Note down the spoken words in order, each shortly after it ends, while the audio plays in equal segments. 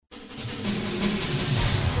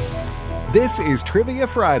This is Trivia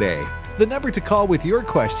Friday. The number to call with your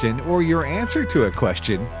question or your answer to a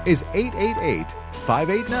question is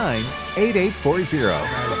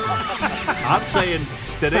 888-589-8840. I'm saying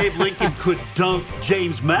that Abe Lincoln could dunk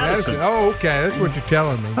James Madison. Okay. That's what you're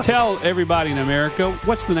telling me. Tell everybody in America,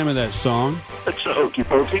 what's the name of that song? It's a hokey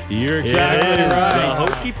pokey. You're exactly right.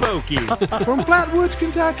 Hokey pokey. From Flatwoods,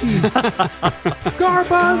 Kentucky.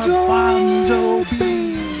 Garbanzo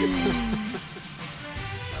beans.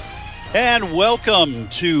 And welcome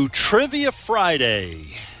to Trivia Friday.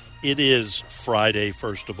 It is Friday,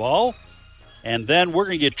 first of all. And then we're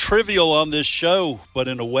going to get trivial on this show, but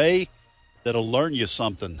in a way that'll learn you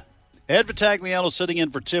something. Ed Vitagliano sitting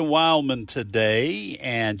in for Tim Wildman today,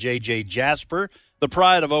 and J.J. Jasper, the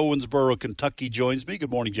pride of Owensboro, Kentucky, joins me.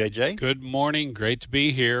 Good morning, J.J. Good morning. Great to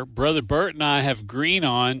be here. Brother Bert and I have green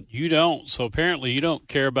on. You don't. So apparently you don't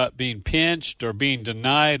care about being pinched or being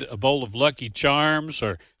denied a bowl of Lucky Charms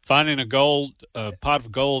or finding a pot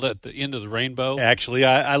of gold at the end of the rainbow. Actually,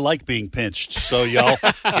 I like being pinched, so y'all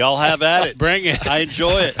have at it. Bring it. I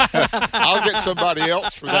enjoy it. I'll get somebody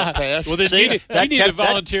else for that pass. Well, then See, you need to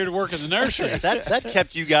volunteer to work in the nursery. That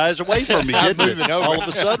kept you guys away from me, didn't it? All of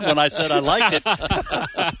a sudden, when I said I liked it.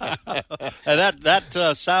 And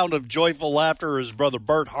that sound of joyful laughter is Brother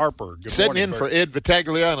Bert Harper. Good Sitting morning, in Bert. for Ed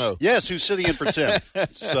Vitagliano. Yes, who's sitting in for Tim.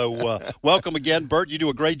 So welcome again, Bert. You do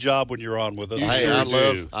a great job when you're on with us.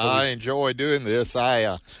 I enjoy doing this.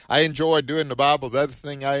 I enjoy doing the Bible. The other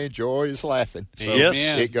thing I enjoy is laughing. So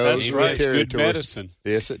yes, it goes that's with right. territory. Good medicine.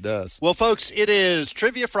 Yes, it does. Well, folks, it is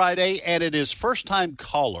Trivia Friday, and it is first-time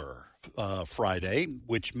caller Friday,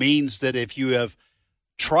 which means that if you have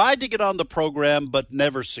tried to get on the program but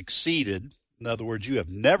never succeeded, in other words, you have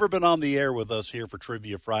never been on the air with us here for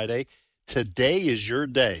Trivia Friday, today is your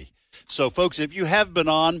day. So, folks, if you have been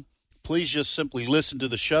on, please just simply listen to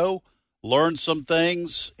the show, learn some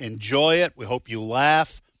things, enjoy it. We hope you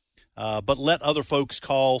laugh, but let other folks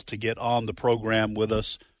call to get on the program with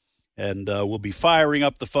us. And we'll be firing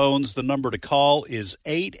up the phones. The number to call is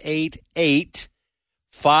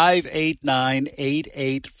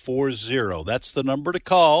 888-589-8840. That's the number to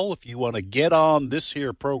call if you want to get on this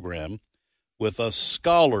here program with us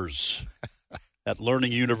scholars at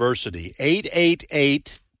Learning University.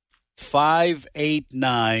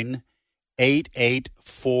 888-589-8840.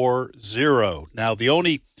 Now, the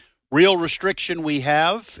only real restriction we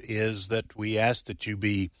have is that we ask that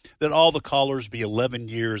that all the callers be 11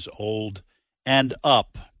 years old and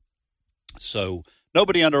up. So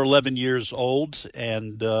nobody under 11 years old,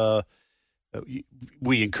 and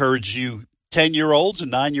we encourage you 10-year-olds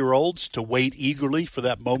and 9-year-olds to wait eagerly for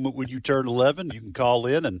that moment when you turn 11. You can call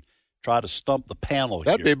in and try to stump the panel.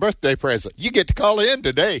 That'd be a birthday present. You get to call in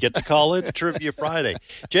today. Get to call in Trivia Friday.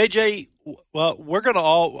 JJ, well, we're going to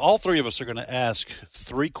all three of us are going to ask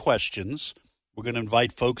three questions. We're going to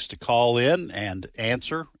invite folks to call in and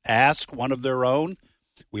ask one of their own.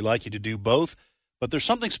 We like you to do both. But there's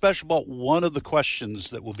something special about one of the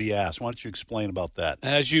questions that will be asked. Why don't you explain about that?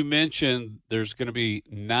 As you mentioned, there's going to be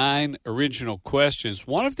 9 original questions.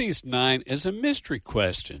 One of these 9 is a mystery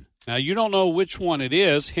question. Now, you don't know which one it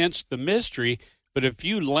is, hence the mystery. But if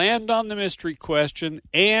you land on the mystery question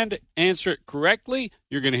and answer it correctly,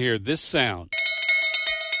 you're going to hear this sound.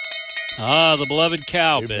 The beloved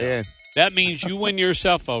cowbell. Amen. That means you win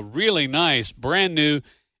yourself a really nice, brand new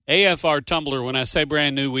AFR tumbler. When I say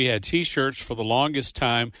brand new, we had T-shirts for the longest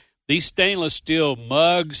time. These stainless steel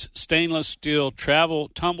mugs, stainless steel travel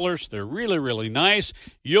tumblers, they're really, really nice.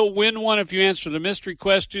 You'll win one if you answer the mystery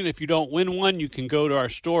question. If you don't win one, you can go to our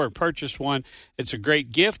store and purchase one. It's a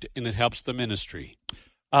great gift, and it helps the ministry.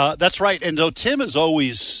 That's right. And though Tim is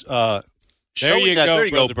always showing that. There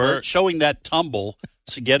you go, Bert. Showing that tumble.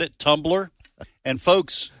 So get it, tumbler. And,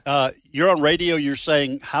 folks, you're on radio. You're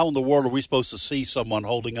saying, how in the world are we supposed to see someone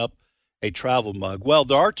holding up a travel mug? Well,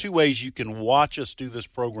 there are two ways you can watch us do this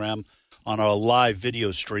program on our live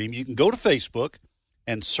video stream. You can go to Facebook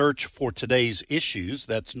and search for Today's Issues.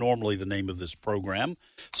 That's normally the name of this program.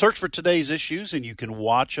 Search for Today's Issues, and you can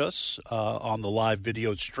watch us on the live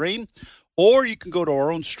video stream. Or you can go to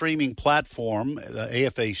our own streaming platform,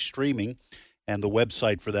 AFA Streaming, and the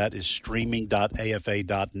website for that is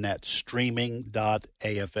streaming.afa.net,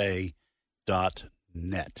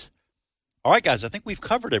 streaming.afa.net. All right, guys, I think we've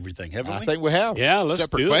covered everything, haven't we? I think we have. Yeah, let's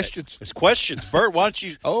Except for do questions. It's questions. Bert, why don't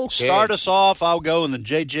you start us off? I'll go, and then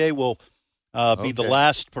JJ will be the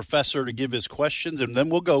last professor to give his questions, and then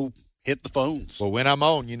we'll go hit the phones. Well, when I'm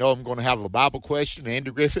on, I'm going to have a Bible question,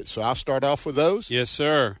 Andrew Griffith, so I'll start off with those. Yes,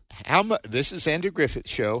 sir. This is Andrew Griffith's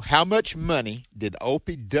show. How much money did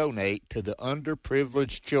Opie donate to the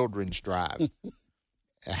Underprivileged Children's Drive?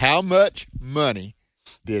 How much money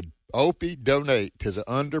did Opie, donate to the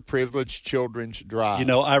Underprivileged Children's Drive. You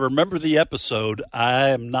know, I remember the episode. I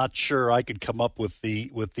am not sure I could come up with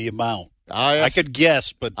the amount. I could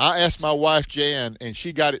guess, but I asked my wife, Jan, and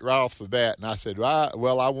she got it right off the bat. And I said, I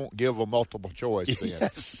won't give a multiple choice then.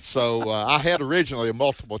 Yes. So I had originally a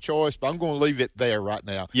multiple choice, but I'm going to leave it there right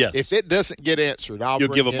now. Yes. If it doesn't get answered, I'll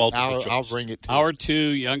bring it to Our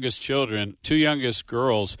two youngest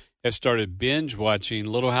girls, have started binge watching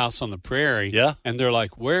Little House on the Prairie. Yeah. And they're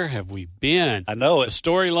like, where have we been? I know it. The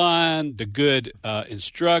storyline, the good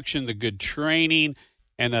instruction, the good training.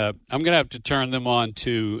 And I'm going to have to turn them on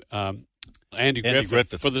to Andy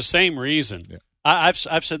Griffith for the same reason. Yeah. I've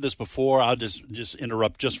said this before. I'll just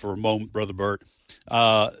interrupt just for a moment, Brother Bert.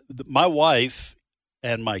 My wife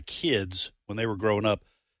and my kids, when they were growing up,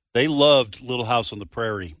 they loved Little House on the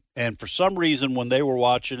Prairie. And for some reason, when they were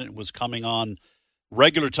watching it, it was coming on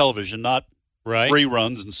regular television, not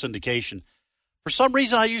reruns and syndication. For some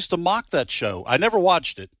reason, I used to mock that show. I never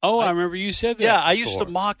watched it. Oh, I remember you said that. Yeah, I used to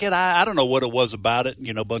mock it. I don't know what it was about it,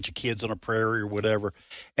 a bunch of kids on a prairie or whatever.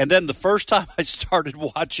 And then the first time I started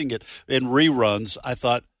watching it in reruns, I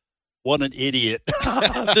thought, what an idiot.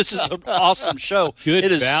 This is an awesome show. Good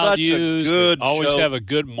it is values. Such a good always show. have a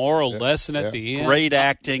good moral lesson at the end. Great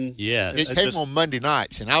acting. Yeah. It came on Monday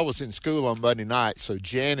nights, and I was in school on Monday nights, so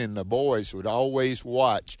Jan and the boys would always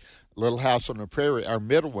watch Little House on the Prairie. Our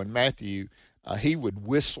middle one, Matthew, he would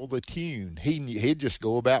whistle the tune. He'd just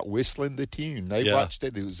go about whistling the tune. They watched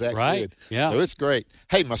it. It was that good. Yeah. So it's great.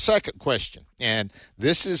 Hey, my second question, and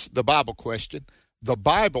this is the Bible question. The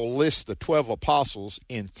Bible lists the 12 apostles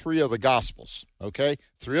in 3 of the Gospels, okay?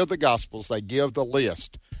 3 of the Gospels, they give the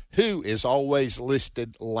list. Who is always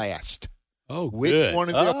listed last? Oh, Which good. one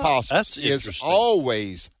of the apostles is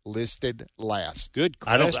always listed last? Good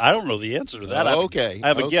question. I don't know the answer to that. Okay. I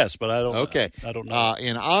have a guess, but I don't. Okay. I don't know.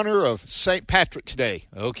 In honor of St. Patrick's Day,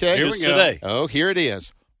 okay? Here we go. Today. Oh, here it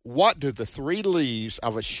is. What do the 3 leaves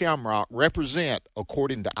of a shamrock represent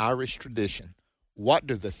according to Irish tradition? What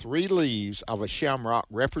do the 3 leaves of a shamrock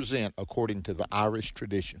represent according to the Irish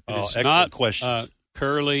tradition? It's excellent not question.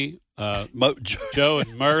 Curly, Joe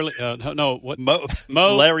and Merle.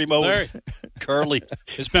 Larry Moe, Curly.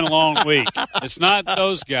 It's been a long week. It's not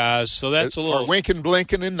those guys, so that's a little. Or Winkin',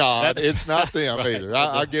 Blinkin', and Nod. It's not them either.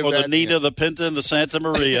 I'll give or that. Or the Nina, the Pinta, and the Santa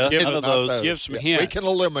Maria. Give None of those. Give some hints. We can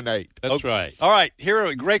eliminate. That's right. All right. Here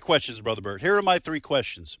are great questions, Brother Bert. Here are my 3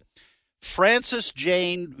 questions. Frances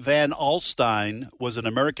Jane Van Alstyne was an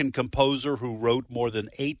American composer who wrote more than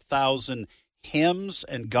 8,000 hymns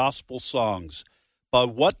and gospel songs. By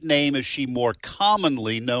what name is she more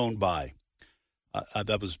commonly known by?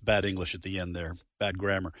 That was bad English at the end there. Bad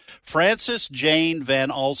grammar. Frances Jane Van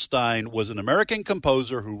Alstyne was an American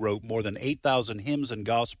composer who wrote more than 8,000 hymns and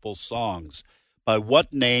gospel songs. By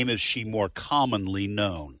what name is she more commonly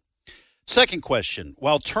known? Second question.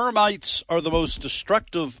 While termites are the most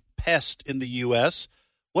destructive pest in the U.S.,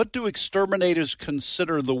 what do exterminators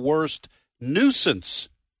consider the worst nuisance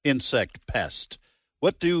insect pest?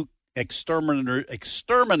 What do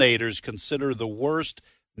exterminators consider the worst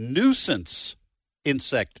nuisance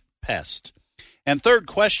insect pest? And third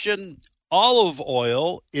question, olive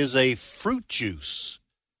oil is a fruit juice.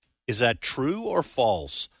 Is that true or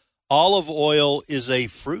false? Olive oil is a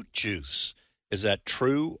fruit juice. Is that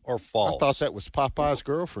true or false? I thought that was Popeye's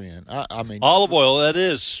girlfriend. I mean, olive oil. That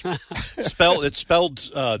is it's spelled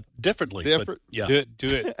differently. Different. But, yeah. Do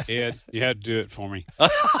it, Ed. You had to do it for me.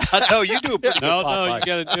 No, you do it. No, you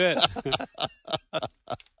got to do it.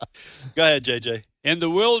 Go ahead, JJ. In the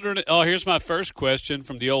wilderness. Oh, here's my first question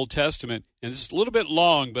from the Old Testament, and this is a little bit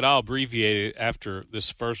long, but I'll abbreviate it after this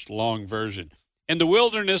first long version. In the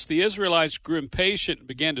wilderness, the Israelites grew impatient and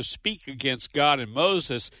began to speak against God and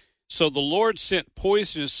Moses. So the Lord sent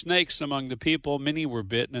poisonous snakes among the people. Many were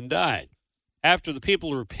bitten and died. After the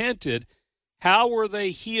people repented, how were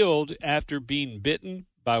they healed after being bitten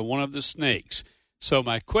by one of the snakes? So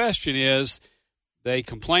my question is, they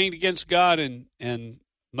complained against God and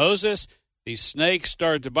Moses. These snakes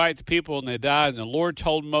started to bite the people and they died. And the Lord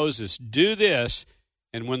told Moses, do this,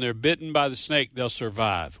 and when they're bitten by the snake, they'll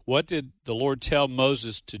survive. What did the Lord tell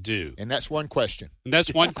Moses to do? And that's one question. And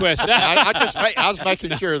that's one question. I was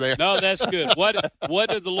making sure there. No, that's good. What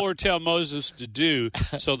did the Lord tell Moses to do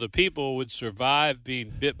so the people would survive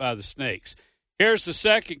being bit by the snakes? Here's the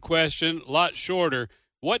second question, a lot shorter.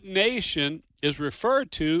 What nation is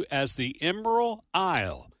referred to as the Emerald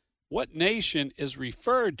Isle? What nation is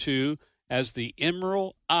referred to as the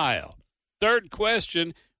Emerald Isle? Third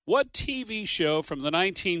question, what TV show from the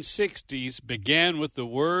 1960s began with the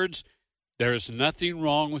words, There's nothing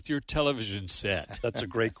wrong with your television set. That's a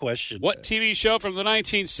great question. What TV show from the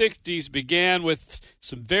 1960s began with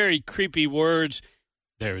some very creepy words?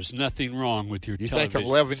 There's nothing wrong with your television set. You think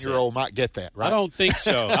an 11-year-old might get that, right? I don't think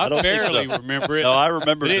so. I barely remember it. No, I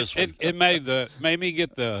remember this one. It made me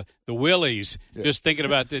get the willies just thinking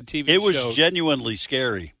about that TV show. It was genuinely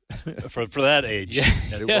scary for that age. Yeah.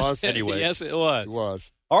 It was. Anyway. Yes, it was. It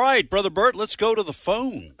was. All right, Brother Bert, let's go to the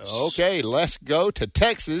phones. Okay, let's go to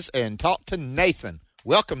Texas and talk to Nathan.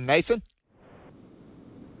 Welcome, Nathan.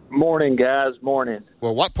 Morning, guys. Morning.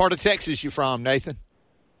 Well, what part of Texas you from, Nathan?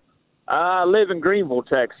 I live in Greenville,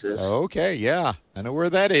 Texas. Okay, yeah. I know where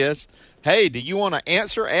that is. Hey, do you want to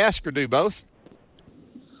answer, ask, or do both?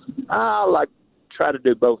 I'd like to try to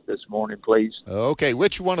do both this morning, please. Okay,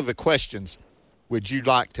 which one of the questions would you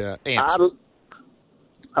like to answer?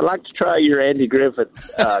 I'd like to try your Andy Griffith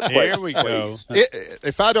question. Here we go.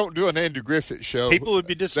 If I don't do an Andy Griffith show, People would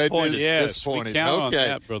be disappointed. Yes, disappointed. we count on Okay,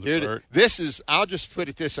 that, Brother Bert. this is. I'll just put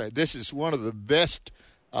it this way. This is one of the best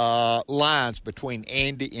lines between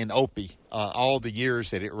Andy and Opie all the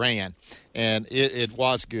years that it ran, and it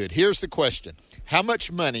was good. Here's the question: how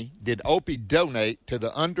much money did Opie donate to the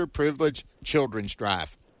underprivileged children's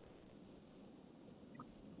drive?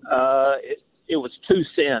 It was 2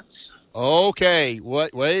 cents. Okay,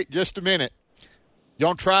 wait just a minute. You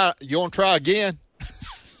want to try again?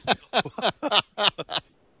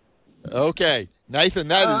 Okay, Nathan,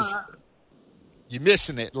 that is you're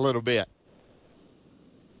missing it a little bit.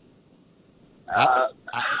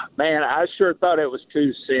 Man, I sure thought it was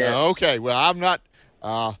 2 cents. Okay, well, I'm not.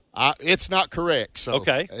 It's not correct. So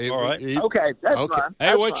Okay, all right. Okay, that's fine. Hey,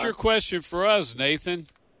 That's what's fine. your question for us, Nathan?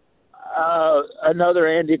 Another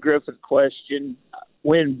Andy Griffith question.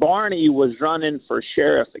 When Barney was running for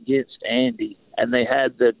sheriff against Andy and they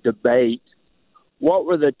had the debate, what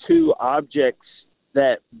were the 2 objects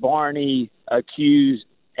that Barney accused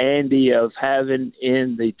Andy of having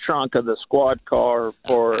in the trunk of the squad car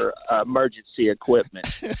for emergency equipment?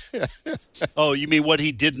 Oh, you mean what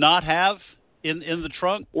he did not have in the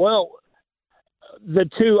trunk? Well, the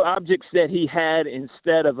 2 objects that he had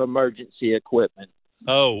instead of emergency equipment.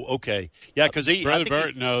 Oh, okay. Yeah, because Brother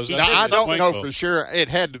Bert knows. Now, I don't know for sure. It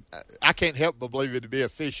had to, I can't help but believe it to be a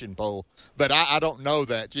fishing pole, but I don't know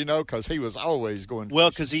that, because he was always going. Well,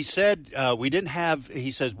 because he said we didn't have. He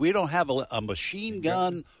says we don't have a machine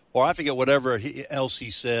gun, or I forget whatever else he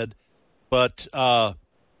said, but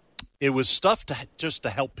it was stuff just to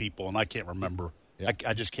help people, and I can't remember. Yeah.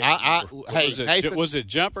 I just can't. Hey, was it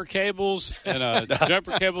jumper cables and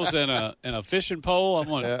a fishing pole? I'm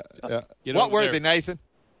gonna. What were they, Nathan?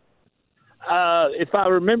 If I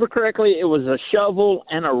remember correctly, it was a shovel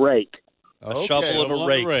and a rake. A shovel and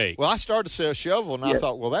a rake. Well, I started to say a shovel, and I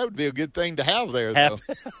thought, well, that would be a good thing to have there.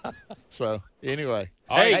 So anyway.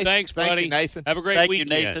 All right, thanks, buddy. Thank you, Nathan. Have a great weekend.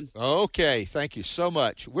 Thank you, Nathan. Okay, thank you so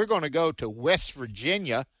much. We're going to go to West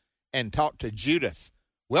Virginia and talk to Judith.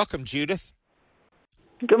 Welcome, Judith.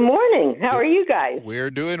 Good morning. How are you guys?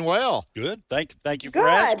 We're doing well. Good. Thank you for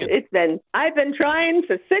asking. I've been trying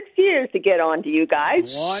for 6 years to get on to you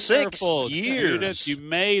guys. Wonderful. 6 years. Judith, you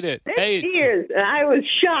made it. 6 years. And I was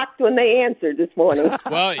shocked when they answered this morning.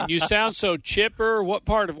 Well, you sound so chipper. What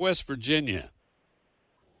part of West Virginia?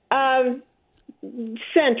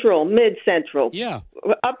 Central, mid-central. Yeah.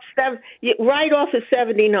 Right off of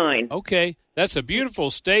 79. Okay. That's a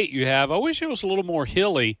beautiful state you have. I wish it was a little more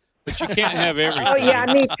hilly. But you can't have everything. Oh, yeah,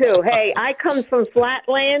 me too. Hey, I come from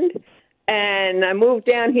Flatland, and I moved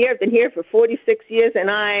down here. I've been here for 46 years,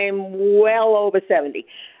 and I'm well over 70.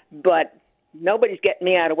 But nobody's getting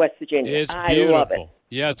me out of West Virginia. It's I beautiful. love it.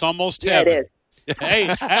 Yeah, it's almost heaven. It is. Hey,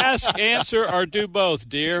 ask, answer, or do both,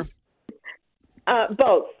 dear.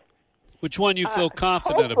 Both. Which one you feel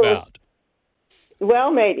confident hopefully. about?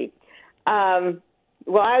 Well, maybe. I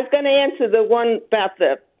was going to answer the one about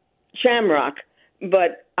the shamrock,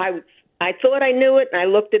 but I thought I knew it, and I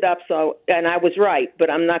looked it up, and I was right, but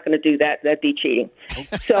I'm not going to do that. That'd be cheating.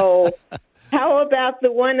 So how about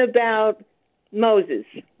the one about Moses?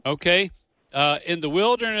 Okay. In the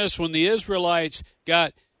wilderness, when the Israelites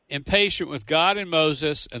got impatient with God and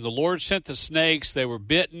Moses, and the Lord sent the snakes, they were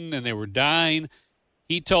bitten and they were dying.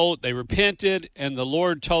 They repented, and the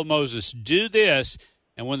Lord told Moses, do this,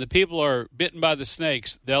 and when the people are bitten by the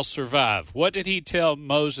snakes, they'll survive. What did he tell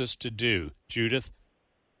Moses to do, Judith?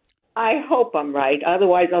 I hope I'm right.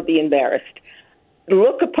 Otherwise, I'll be embarrassed.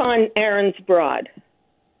 Look upon Aaron's rod.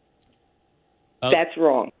 That's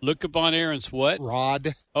wrong. Look upon Aaron's what?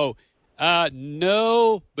 Rod. Oh,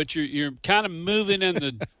 but you're kind of moving in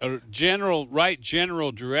the general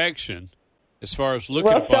direction. as far as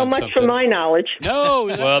looking Well, upon so much something. for my knowledge. No,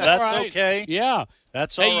 Well, that's all right. okay. Yeah.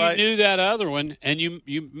 That's all right. You knew that other one, and you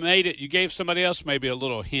made it. You gave somebody else maybe a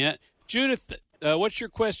little hint. Judith, what's your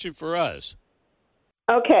question for us?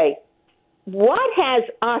 Okay. What has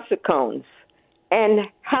ossicones, and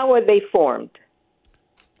how are they formed?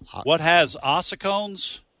 What has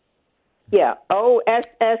ossicones? Yeah, Ossicones.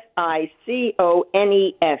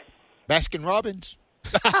 Baskin Robbins.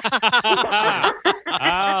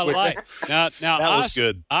 I like now. That was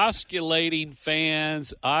good. Osculating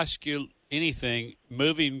fans, anything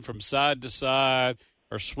moving from side to side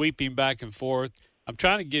or sweeping back and forth. I'm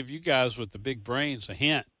trying to give you guys with the big brains a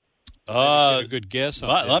hint. Get a good guess on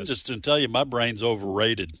this. I'm just going to tell you, my brain's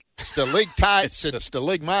overrated. Stalactites and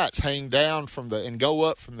stalagmites hang down and go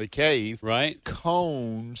up from the cave. Right.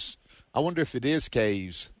 Cones. I wonder if it is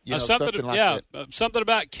caves. Something like that. Something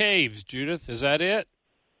about caves, Judith. Is that it?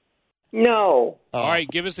 No. All right,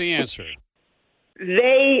 give us the answer.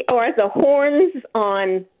 They are the horns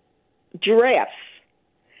on giraffes.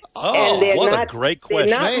 Oh, and what not, a great question.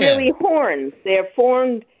 They're not really horns. They're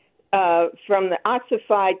formed from the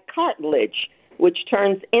ossified cartilage, which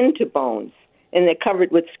turns into bones, and they're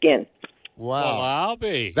covered with skin. Wow. Well, I'll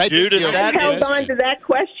be. Judith, I held on to that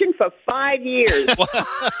question for 5 years.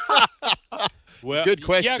 Well, good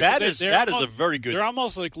question. Yeah, that is a very good. They're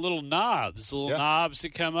almost like little knobs, knobs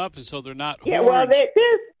that come up, and so they're not horns. Yeah, well, there's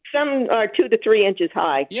some are 2 to 3 inches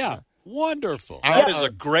high. Yeah, wonderful. That is a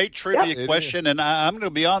great trivia question, and I'm going to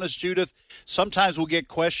be honest, Judith. Sometimes we'll get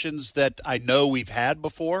questions that I know we've had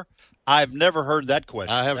before. I've never heard that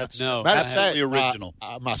question. I haven't. That's Absolutely original.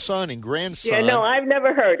 My son and grandson. Yeah, no, I've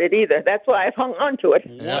never heard it either. That's why I've hung on to it.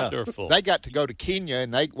 Wonderful. They got to go to Kenya,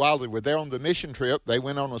 and while they were there on the mission trip, they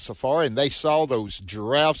went on a safari, and they saw those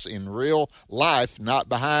giraffes in real life, not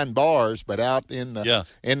behind bars, but out in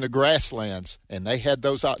the grasslands, and they had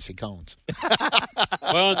those oxycones.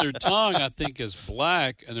 Well, and their tongue, I think, is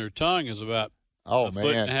black, and their tongue is about a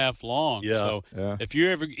foot and a half long. Yeah. So if you're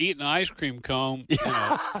ever eating an ice cream cone,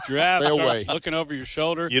 giraffe starts looking over your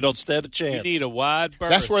shoulder, you don't stand a chance. You need a wide berth.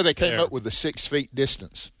 That's where they came up with the 6 feet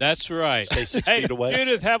distance. That's right. Stay 6 feet away.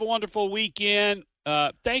 Judith, have a wonderful weekend.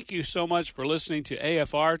 Thank you so much for listening to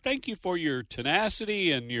AFR. Thank you for your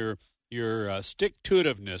tenacity and your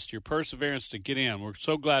stick-to-itiveness, your perseverance to get in. We're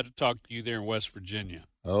so glad to talk to you there in West Virginia.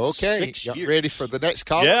 Okay. You ready for the next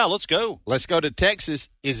call? Yeah, let's go. Let's go to Texas.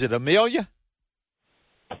 Is it Amelia?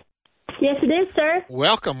 Yes, it is, sir.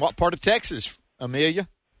 Welcome. What part of Texas, Amelia?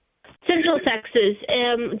 Central Texas,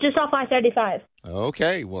 just off I-35.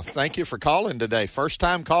 Okay. Well, thank you for calling today.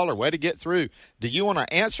 First-time caller. Way to get through. Do you want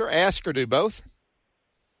to answer, ask, or do both?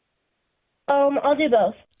 I'll do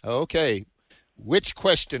both. Okay. Which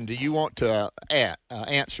question do you want to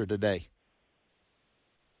answer today?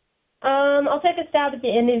 I'll take a stab at the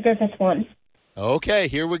Andy Griffith one. Okay,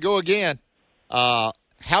 here we go again.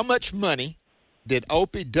 How much money did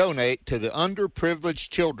Opie donate to the underprivileged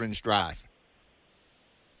children's drive?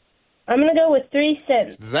 I'm going to go with 3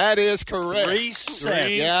 cents. That is correct. 3 cents.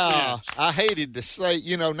 Yeah, I hated to say,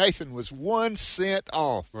 Nathan was 1 cent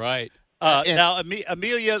off. Right. Now,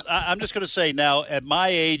 Amelia, I'm just going to say now, at my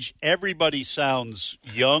age, everybody sounds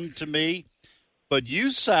young to me, but you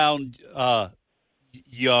sound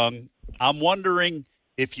young. I'm wondering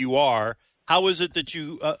if you are. How is it that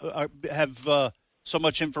you have so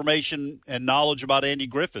much information and knowledge about Andy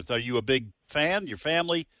Griffith? Are you a big fan? Your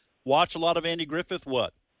family watch a lot of Andy Griffith?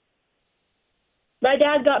 What? My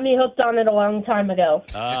dad got me hooked on it a long time ago.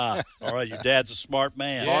 All right. Your dad's a smart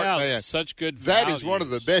man. Yeah, man. Such good That values. is one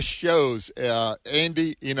of the best shows.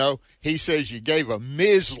 Andy, he says you gave a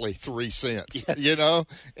measly 3 cents, Yes.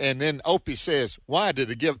 and then Opie says, why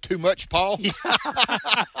did it give too much, Paul?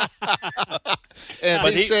 And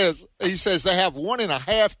But he says they have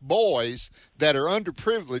 1.5 boys that are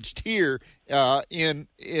underprivileged here in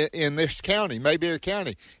this county, Mayberry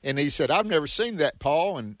County. And he said, I've never seen that,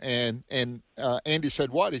 Paul. And Andy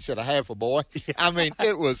said, what? He said, I have a boy. I mean,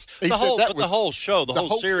 it was – the whole show, the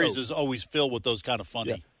whole series is always filled with those kind of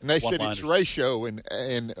funny. Yeah. And they said it's Horatio,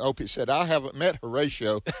 and Opie said, I haven't met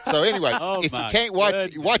Horatio. So anyway, if you can't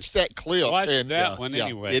watch that clip. Watch that one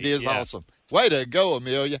anyway. It is awesome. Way to go,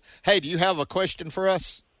 Amelia. Hey, do you have a question for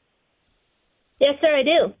us? Yes, sir, I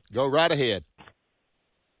do. Go right ahead.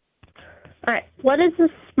 All right. What is the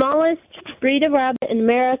smallest breed of rabbit in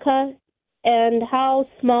America, and how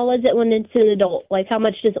small is it when it's an adult? Like, how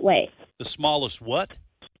much does it weigh? The smallest what?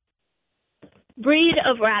 Breed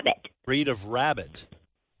of rabbit. Breed of rabbit.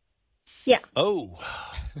 Yeah. Oh,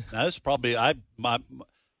 now this is probably I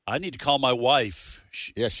need to call my wife.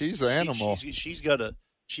 She's the animal.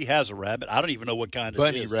 She has a rabbit. I don't even know what kind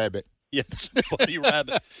Bunny it is. rabbit. Yes, bunny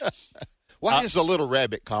rabbit. What is a little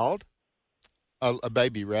rabbit called? A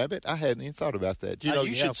baby rabbit? I hadn't even thought about that.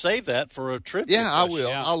 You should save that for a trivia. Yeah, I will.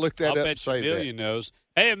 Yeah. I'll look that up and save that. Amelia knows.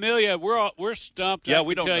 Hey, Amelia, we're stumped. Yeah,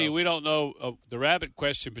 we don't tell you we don't know the rabbit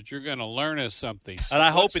question, but you're going to learn us something. So and I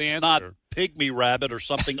hope it's not pygmy rabbit or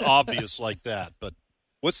something obvious like that. But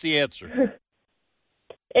what's the answer?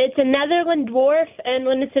 It's a Netherland dwarf, and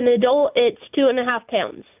when it's an adult, it's 2.5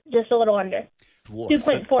 pounds, just a little under.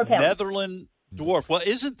 2.4 pounds. Netherland dwarf. Well,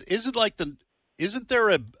 isn't there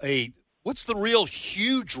a what's the real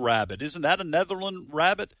huge rabbit? Isn't that a Netherland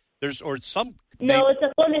rabbit? It's some. No, it's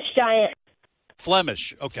a Flemish giant.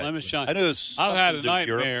 Flemish, okay. Flemish giant. I knew it was I've had a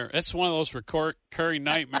nightmare. Europe. It's one of those recurring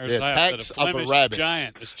nightmares Yeah, I have that attacks a of a Flemish rabbit.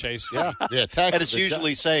 giant is chasing. Yeah, And it's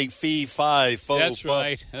usually saying fee, fi, fo. That's fo.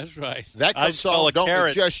 right. That's right. That I'd comes spell on, a don't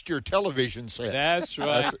carrot. adjust your television set. That's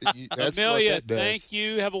right. That's Amelia, what that does. thank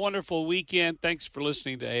you. Have a wonderful weekend. Thanks for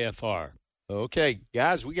listening to AFR. Okay,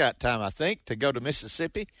 guys, we got time, I think, to go to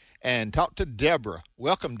Mississippi and talk to Deborah.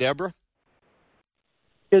 Welcome, Deborah.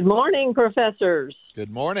 Good morning, professors. Good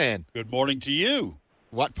morning. Good morning to you.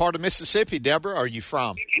 What part of Mississippi, Deborah, are you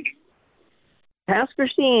from? Pass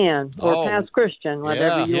Christian or Pass Christian,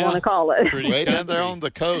 whatever you want to call it. Way down there on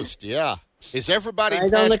the coast, yeah. Is everybody Right on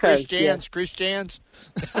Pass the coast, Christians?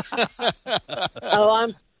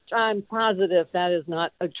 Oh, I'm positive that is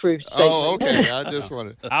not a true statement. Oh, okay. I just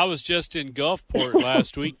wanted. I was just in Gulfport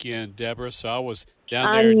last weekend, Deborah, so I was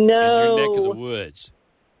down there I in know. your neck of the woods.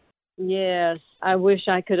 Yes, I wish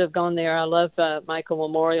I could have gone there. I love Michael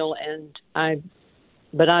Memorial,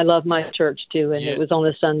 but I love my church too, and Yeah. it was on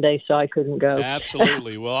a Sunday, so I couldn't go.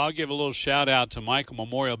 Absolutely. Well, I'll give a little shout out to Michael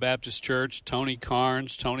Memorial Baptist Church, Tony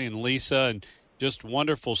Carnes, Tony and Lisa, and just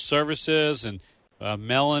wonderful services, and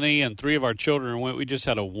Melanie and 3 of our children went. We just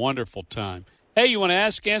had a wonderful time. Hey, you want to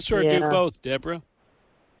ask, answer, or do Yeah. both, Deborah?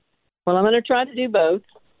 Well, I'm going to try to do both.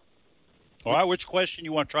 All right, which question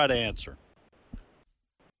you want to try to answer?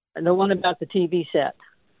 The one about the TV set.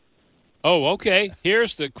 Oh, okay.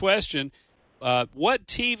 Here's the question. What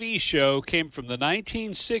TV show came from the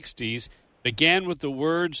 1960s, began with the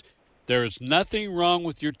words, "There's nothing wrong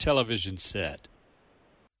with your television set"?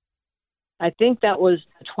 I think that was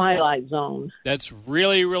the Twilight Zone. That's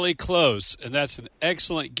really, really close, and that's an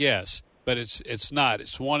excellent guess, but it's not.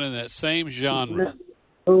 It's one in that same genre.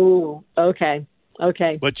 Oh, okay.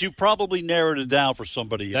 Okay. But you probably narrowed it down for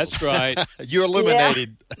somebody else. That's right. You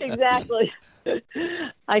eliminated. Yeah, exactly.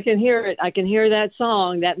 I can hear it. I can hear that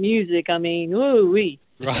song, that music. I mean, ooh-wee.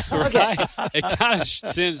 Right, right. It kind of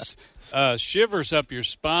sends shivers up your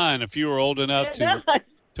spine if you were old enough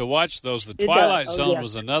to watch those. The Twilight does. Zone yeah.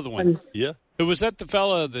 was another one. Yeah. Who was that? The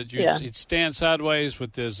fella that he'd stand sideways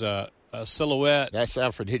with his silhouette. That's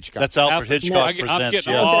Alfred Hitchcock. That's Alfred Hitchcock I'm presents.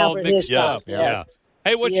 getting Yeah. all Alfred mixed Hitchcock, up. yeah.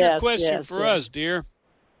 Hey, what's your Yes, question yes, for yes. us, dear?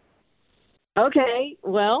 Okay.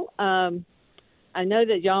 Well, I know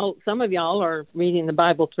that some of y'all are reading the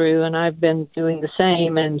Bible through, and I've been doing the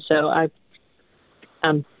same, and so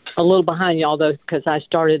I'm a little behind y'all, though, because I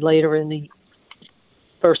started later in the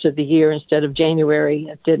first of the year instead of January.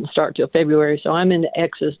 It didn't start till February, so I'm in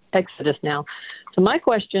Exodus now. So my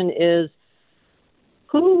question is,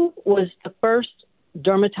 who was the first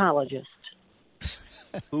dermatologist?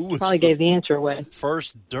 Who was Probably gave the answer away.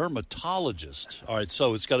 first dermatologist? All right,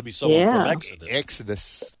 so it's got to be someone from Exodus.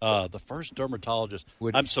 Exodus. The first dermatologist.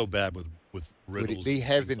 I'm so bad with riddles. Would it be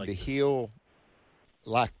having like to this. heal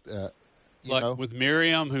like you know? With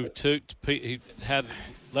Miriam, who he had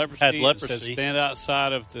leprosy. Had and leprosy. said, stand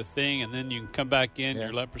outside of the thing, and then you can come back in.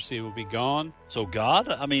 Your leprosy will be gone. So God?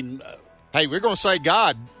 I mean, Hey, we're going to say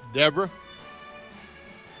God, Deborah.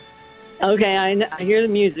 Okay, I hear the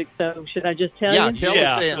music, so should I just tell you? Tell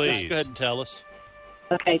us then. please. Go ahead and tell us.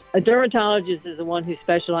 Okay, a dermatologist is the one who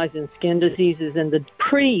specializes in skin diseases, and the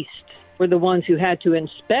priests were the ones who had to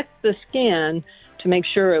inspect the skin to make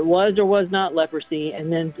sure it was or was not leprosy,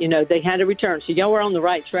 and then, they had to return. So y'all were on the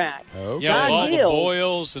right track. Okay. Yeah, God all the healed.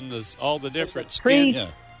 boils and all the different The skin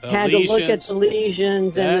priest had to look at lesions. the lesions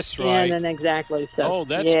and the That's skin, right. and exactly. So, Oh,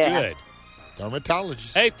 that's yeah. good.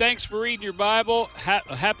 Dermatologist. Hey, thanks for reading your Bible.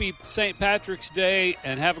 Happy St. Patrick's Day,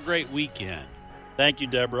 and have a great weekend. Thank you,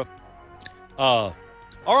 Deborah. All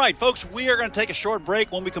right, folks, we are going to take a short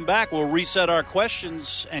break. When we come back, we'll reset our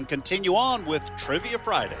questions and continue on with Trivia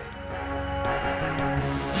Friday.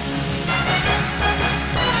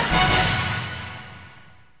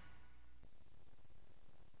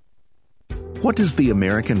 What does the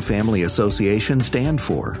American Family Association stand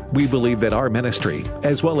for? We believe that our ministry,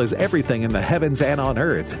 as well as everything in the heavens and on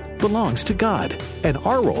earth, belongs to God, and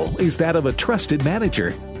our role is that of a trusted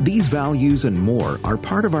manager. These values and more are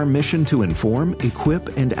part of our mission to inform,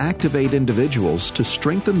 equip, and activate individuals to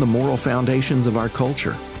strengthen the moral foundations of our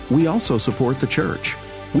culture. We also support the church.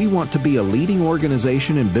 We want to be a leading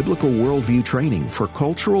organization in biblical worldview training for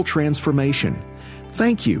cultural transformation.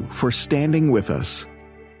 Thank you for standing with us.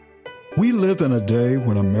 We live in a day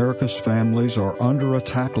when America's families are under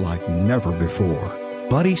attack like never before.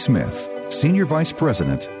 Buddy Smith, Senior Vice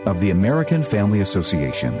President of the American Family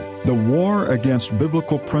Association. The war against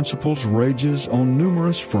biblical principles rages on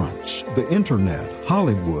numerous fronts. The Internet,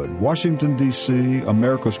 Hollywood, Washington, D.C.,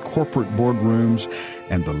 America's corporate boardrooms,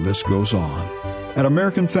 and the list goes on. At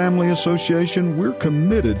American Family Association, we're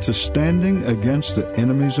committed to standing against the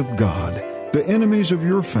enemies of God, the enemies of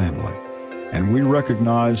your family. And we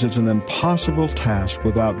recognize it's an impossible task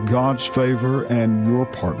without God's favor and your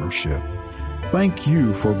partnership. Thank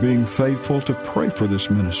you for being faithful to pray for this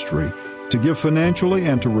ministry, to give financially,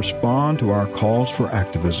 and to respond to our calls for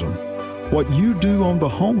activism. What you do on the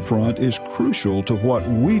home front is crucial to what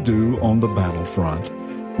we do on the battlefront.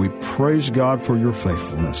 We praise God for your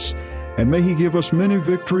faithfulness, and may He give us many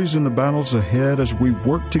victories in the battles ahead as we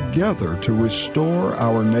work together to restore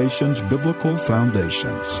our nation's biblical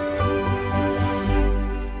foundations.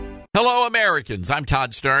 Hello, Americans. I'm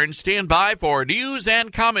Todd Starnes. Stand by for news and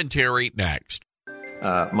commentary next.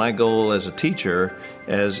 My goal as a teacher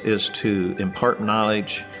is to impart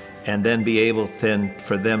knowledge and then be able then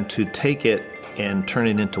for them to take it and turn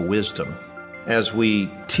it into wisdom. As we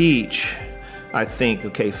teach, I think,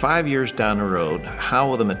 okay, 5 years down the road, how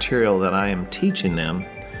will the material that I am teaching them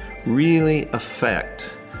really affect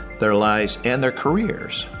their lives and their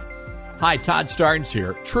careers? Hi, Todd Starnes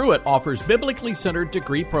here. Truett offers biblically centered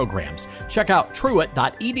degree programs. Check out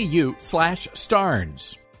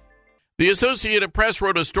truett.edu/Starnes. The Associated Press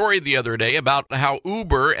wrote a story the other day about how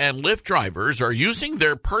Uber and Lyft drivers are using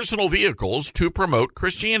their personal vehicles to promote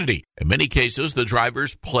Christianity. In many cases, the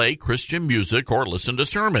drivers play Christian music or listen to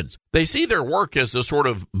sermons. They see their work as a sort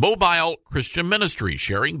of mobile Christian ministry,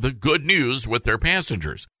 sharing the good news with their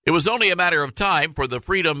passengers. It was only a matter of time for the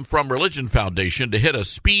Freedom from Religion Foundation to hit a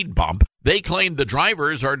speed bump. They claim the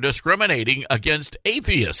drivers are discriminating against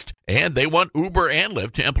atheists, and they want Uber and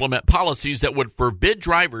Lyft to implement policies that would forbid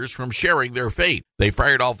drivers from sharing their faith. They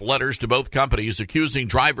fired off letters to both companies accusing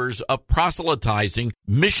drivers of proselytizing,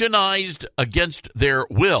 missionized against their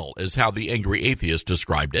will, is how the angry atheist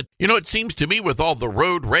described it. You know, it seems to me with all the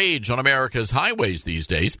road rage on America's highways these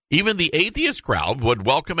days, even the atheist crowd would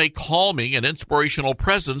welcome a calming and inspirational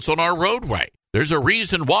presence on our roadway. There's a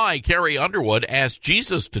reason why Carrie Underwood asked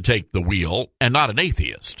Jesus to take the wheel and not an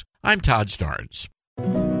atheist. I'm Todd Starnes.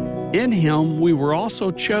 In Him we were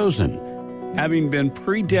also chosen, having been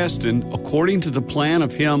predestined according to the plan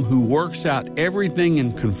of Him who works out everything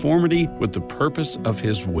in conformity with the purpose of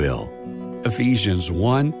His will. Ephesians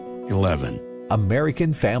 1:11.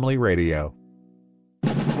 American Family Radio.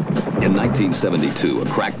 In 1972, a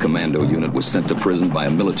crack commando unit was sent to prison by a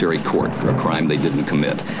military court for a crime they didn't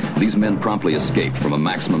commit. These men promptly escaped from a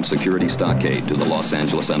maximum security stockade to the Los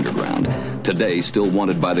Angeles underground. Today, still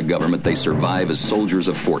wanted by the government, they survive as soldiers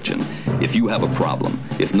of fortune. If you have a problem,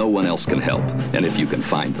 if no one else can help, and if you can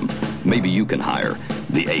find them, maybe you can hire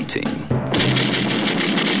the A-Team.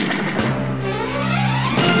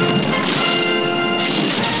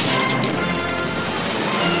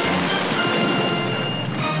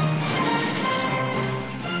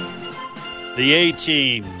 The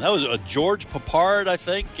A-Team. That was a George Papard, I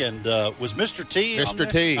think, and was Mr. T.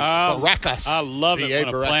 Mr. T. Baracus. I love it when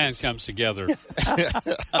Baracus. A plan comes together.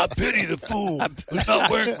 I pity the fool who's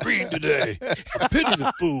not wearing green today. I pity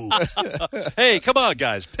the fool. Hey, come on,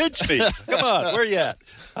 guys. Pinch me. Come on. Where you at?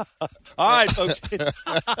 All right, folks.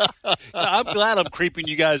 I'm glad I'm creeping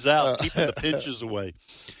you guys out, keeping the pinches away.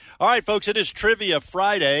 All right, folks, it is Trivia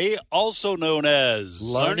Friday, also known as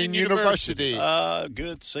Learning University.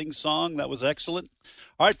 Good sing-song. That was excellent.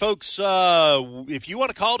 All right, folks, if you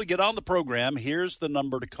want to call to get on the program, here's the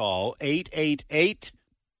number to call,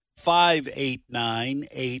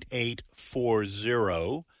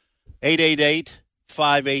 888-589-8840.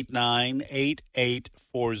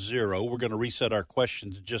 888-589-8840. We're going to reset our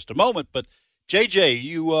questions in just a moment, but JJ,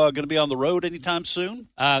 you going to be on the road anytime soon?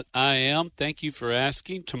 I am. Thank you for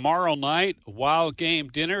asking. Tomorrow night, a wild game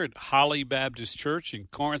dinner at Holly Baptist Church in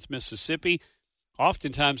Corinth, Mississippi.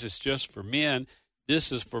 Oftentimes it's just for men.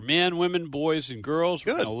 This is for men, women, boys, and girls.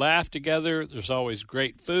 We're going to laugh together. There's always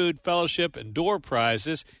great food, fellowship, and door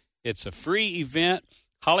prizes. It's a free event.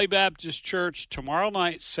 Holly Baptist Church tomorrow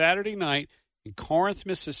night, Saturday night, in Corinth,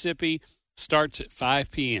 Mississippi. Starts at 5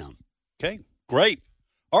 p.m. Okay, great.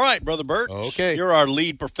 All right, Brother Bert. Okay. You're our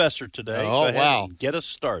lead professor today. Oh, Go ahead wow. and get us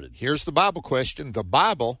started. Here's the Bible question. The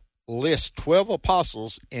Bible lists 12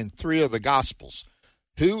 apostles in 3 of the Gospels.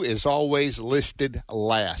 Who is always listed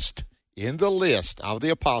last? In the list of the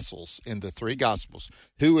apostles in the 3 Gospels,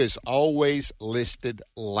 who is always listed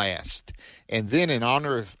last? And then in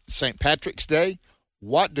honor of St. Patrick's Day,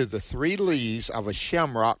 what do the 3 leaves of a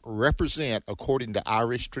shamrock represent according to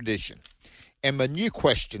Irish tradition? And my new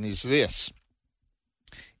question is this.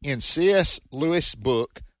 In C.S. Lewis'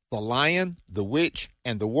 book, The Lion, the Witch,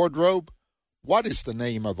 and the Wardrobe, what is the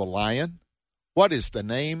name of the lion? What is the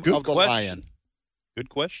name of the lion? Good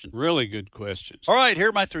question. Really good questions. All right, here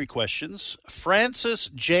are my 3 questions.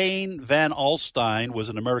 Frances Jane Van Alstyne was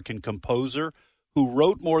an American composer who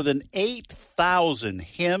wrote more than 8,000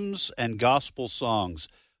 hymns and gospel songs.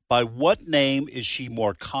 By what name is she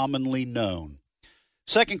more commonly known?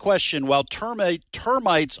 Second question, while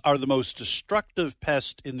termites are the most destructive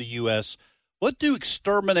pest in the U.S., what do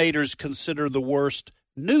exterminators consider the worst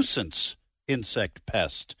nuisance insect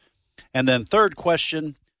pest? And then third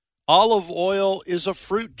question, olive oil is a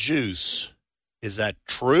fruit juice. Is that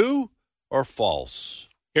true or false?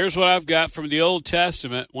 Here's what I've got from the Old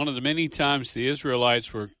Testament. One of the many times the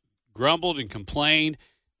Israelites were grumbled and complained.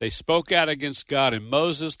 They spoke out against God and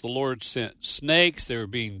Moses. The Lord sent snakes. They were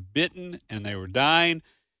being bitten, and they were dying.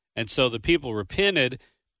 And so the people repented,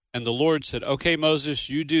 and the Lord said, okay, Moses,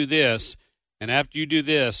 you do this. And after you do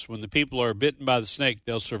this, when the people are bitten by the snake,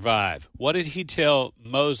 they'll survive. What did he tell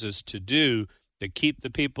Moses to do to keep the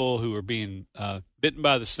people who were being bitten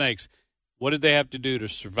by the snakes? What did they have to do to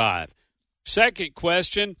survive? Second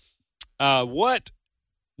question, what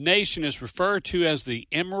nation is referred to as the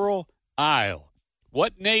Emerald Isle?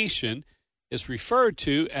 What nation is referred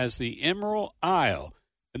to as the Emerald Isle?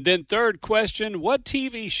 And then third question, what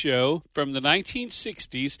TV show from the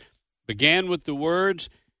 1960s began with the words,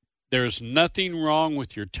 there's nothing wrong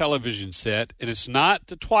with your television set, and it's not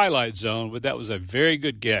the Twilight Zone, but that was a very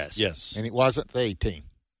good guess. Yes. And it wasn't the A-Team.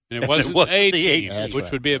 And it wasn't the A-Team,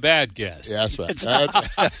 which would be a bad guess. Yeah, that's right.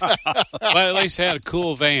 Well, at least they had a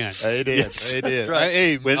cool van. They did. Yes. They did. Right.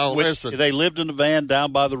 Hey, listen. They lived in a van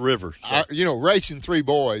down by the river. So. Racing 3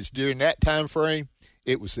 boys during that time frame,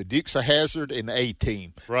 it was the Dukes of Hazzard and the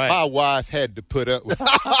A-Team. Right. My wife had to put up with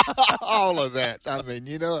all of that. I mean,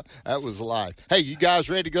 that was life. Hey, you guys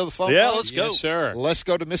ready to go to the phone? Yeah, line? let's go. Yes, sir. Let's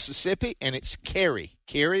go to Mississippi, and it's Carrie.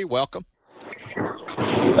 Carrie, welcome.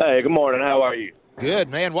 Hey, good morning. How are you? Good,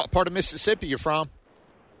 man. What part of Mississippi you from?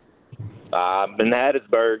 I'm in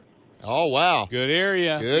Hattiesburg. Oh, wow. Good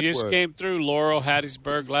area. Good You just work. came through Laurel,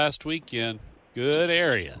 Hattiesburg last weekend. Good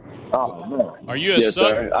area. Oh, man. Are you a Yes,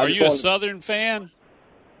 sir. Are you a Southern fan?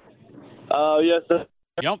 Yes, sir.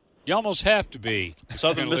 You almost have to be.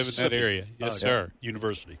 Southern You're gonna live in that Mississippi. area. Yes, sir.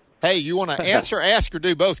 University. Hey, you want to answer, ask, or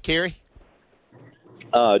do both, Carrie?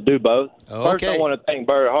 Do both. Okay. First, I want to thank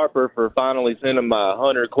Bert Harper for finally sending my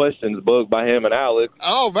 100 questions book by him and Alex.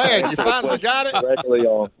 Oh, man, you finally got it? Directly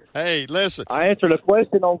on. Hey, listen. I answered a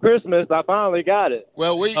question on Christmas. I finally got it.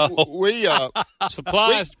 Well,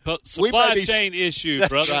 supply be- chain issue,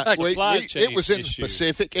 brother. Right. Supply chain it was in issue. the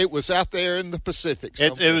Pacific. It was out there in the Pacific.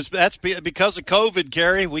 That's because of COVID,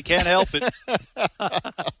 Gary. We can't help it.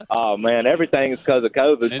 Oh, man, everything is because of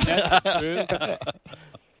COVID. Isn't that true?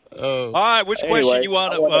 All right, which question you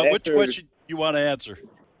want to answer?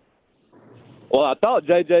 Well, I thought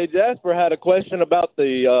J.J. Jasper had a question about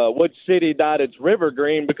the which city dyed its river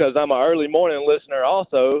green because I'm an early morning listener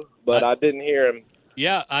also, but I didn't hear him.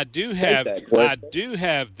 Yeah, I do have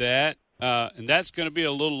that, and that's going to be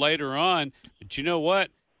a little later on. But you know what?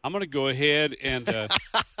 I'm going to go ahead and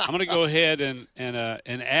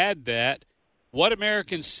add that. What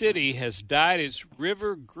American city has dyed its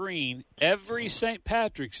river green every St.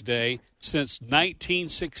 Patrick's Day since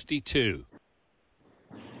 1962?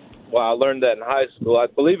 Well, I learned that in high school. I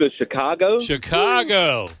believe it's Chicago.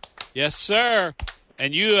 Chicago. Yes, sir.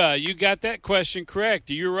 And you got that question correct.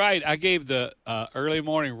 You're right. I gave the early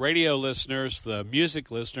morning radio listeners, the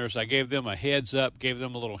music listeners, I gave them a heads up, gave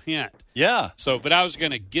them a little hint. Yeah. So, but I was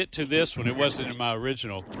going to get to this one. It wasn't in my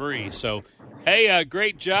original 3. So, hey,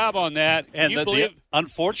 great job on that. And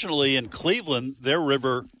unfortunately, in Cleveland, their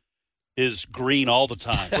river is green all the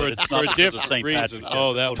time. For a different reason.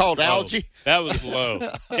 Oh, that was called low. algae. That was low.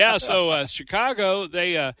 Yeah. So Chicago,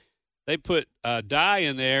 they put dye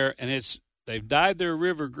in there, and it's They've dyed their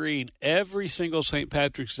river green every single St.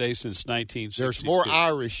 Patrick's Day since 1966. There's more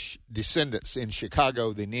Irish descendants in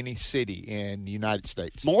Chicago than any city in the United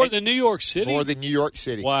States. More than New York City? More than New York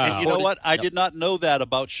City. Wow. And you know what? I did not know that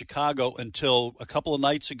about Chicago until a couple of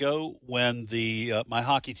nights ago when my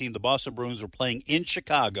hockey team, the Boston Bruins, were playing in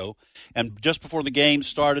Chicago. And just before the game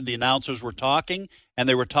started, the announcers were talking, and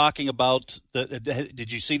they were talking about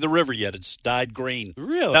did you see the river yet? It's dyed green.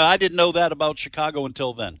 Really? Now, I didn't know that about Chicago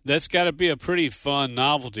until then. That's got to be a pretty fun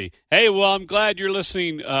novelty. Hey, well, I'm glad you're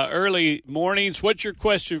listening early mornings. What's your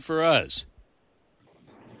question for us?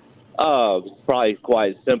 Probably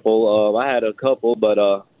quite simple. I had a couple,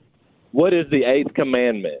 but what is the eighth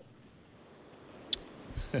commandment?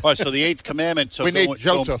 All right, so the eighth commandment. So we need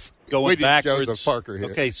Joseph. Going backwards. Joseph Parker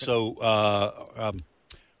here. Okay, so all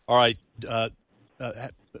right.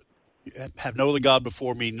 Have no other God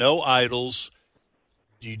before me. No idols.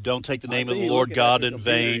 You don't take the name of the Lord God in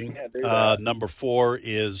vain. Number 4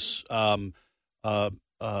 is honor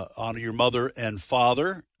your mother and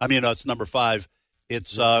father. I mean, it's number 5.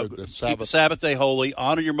 It's keep the Sabbath day holy.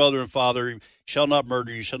 Honor your mother and father. You shall not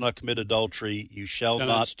murder. You shall not commit adultery. You shall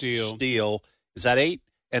not steal. Is that 8?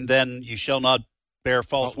 And then you shall not bear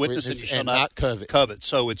false witness, and you shall not covet.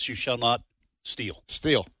 So it's you shall not steal.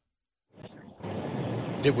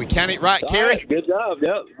 Did we count it right, Kerry? Right, good job.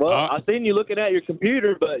 Yep. Well, I seen you looking at your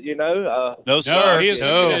computer, but no, sir.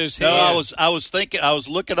 No, I was thinking. I was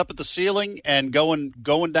looking up at the ceiling and going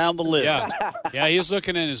down the list. Yeah, he's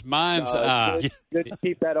looking in his mind's eye. Good to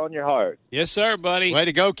keep that on your heart. Yes, sir, buddy. Way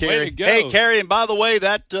to go, Kerry. Way to go. Hey, Kerry, and by the way,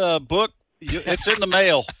 that book, it's in the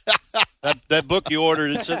mail. that book you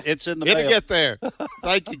ordered, it's in the mail. It'll get there.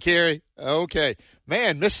 Thank you, Kerry. Okay.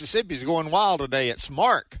 Man, Mississippi's going wild today. It's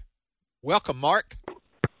Mark. Welcome, Mark.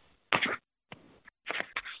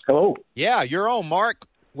 Hello. Yeah, you're on, Mark.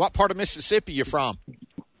 What part of Mississippi you from?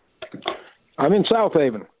 I'm in South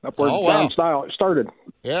Haven, up where John started.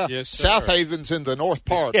 Yeah, yes, South Haven's in the north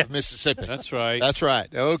part of Mississippi. That's right. That's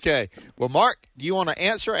right. Okay. Well, Mark, do you want to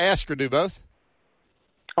answer, ask, or do both?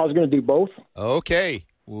 I was going to do both. Okay.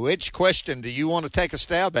 Which question do you want to take a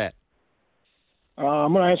stab at?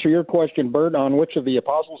 I'm going to answer your question, Bert, on which of the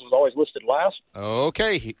apostles is always listed last.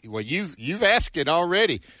 Okay. Well, you've asked it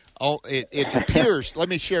already. It appears, let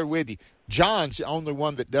me share with you, John's the only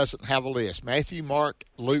one that doesn't have a list. Matthew, Mark,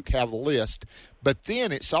 Luke have a list. But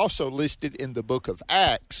then it's also listed in the book of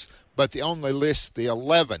Acts, but they only list the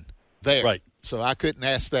 11 there. Right. So I couldn't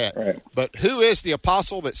ask that. Right. But who is the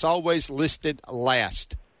apostle that's always listed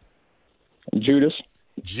last? Judas.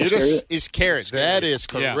 Judas Iscariot. That is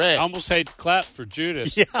correct. Yeah, I almost hate to clap for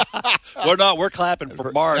Judas. Yeah. We're clapping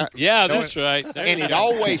for Mark. Yeah, that's right. And it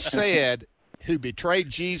always said who betrayed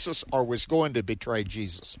Jesus or was going to betray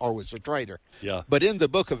Jesus or was a traitor. Yeah. But in the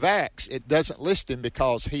book of Acts, it doesn't list him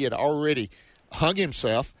because he had already hung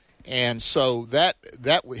himself, and so that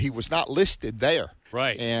he was not listed there.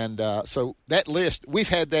 Right. And so that list, we've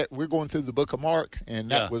had that. We're going through the book of Mark,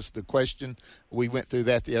 and that was the question. We went through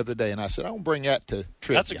that the other day, and I said, I'm going to bring that to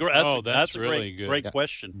trivia. That's a really great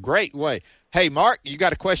question. Great way. Hey, Mark, you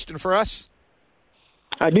got a question for us?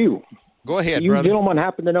 I do. Go ahead, do you brother. Gentlemen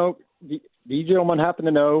happen to know? Do you gentlemen happen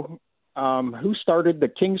to know who started the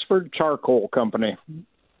Kingsford Charcoal Company?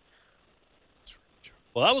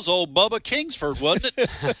 Well, that was old Bubba Kingsford, wasn't it?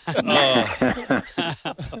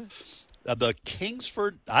 The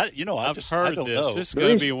Kingsford, I heard don't this. know. This is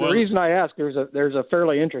going to be one. The reason I asked, there's a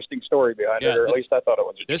fairly interesting story behind it, or at least I thought it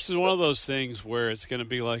was. This is one of those things where it's going to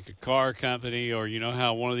be like a car company, or you know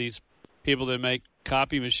how one of these people that make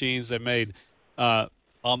copy machines, they made on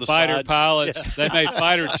the fighter side. pilots, they made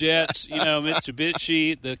fighter jets. You know,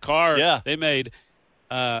 Mitsubishi, the car. Yeah. They made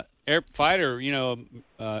airplanes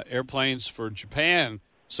for Japan.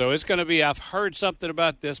 So it's going to be. I've heard something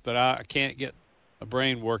about this, but I can't get a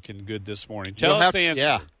brain working good this morning. Tell us the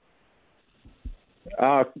answer.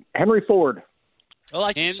 Yeah. Henry Ford. Well,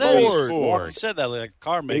 like Henry Ford. Ford. You said that like a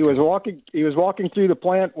car maker. He was walking through the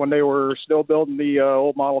plant when they were still building the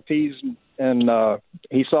old Model Ts, and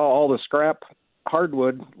he saw all the scrap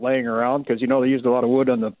hardwood laying around because they used a lot of wood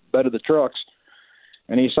on the bed of the trucks.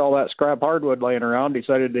 And he saw that scrap hardwood laying around,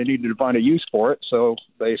 decided they needed to find a use for it, so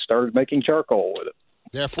they started making charcoal with it.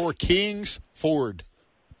 Therefore, Kingsford.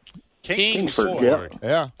 Kingsford.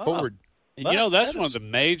 Yeah, Ford. And that's one of the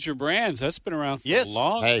major brands. That's been around for a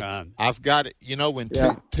long time. I've got it. When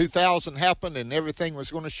 2000 happened and everything was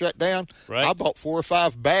going to shut down, I bought 4 or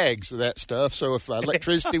 5 bags of that stuff. So if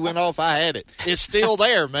electricity went off, I had it. It's still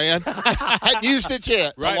there, man. I hadn't used it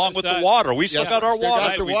yet. Right along with the water. We still got our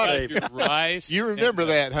water. Got rice. You remember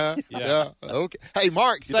that, huh? Yeah. Okay. Hey,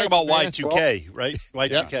 Mark. You think about Y2K, right?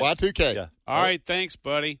 Y2K. Y2K. Yeah. All right. Thanks,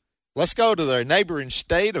 buddy. Let's go to the neighboring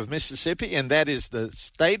state of Mississippi, and that is the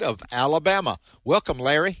state of Alabama. Welcome,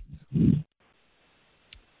 Larry.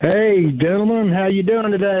 Hey, gentlemen, how you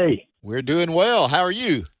doing today? We're doing well. How are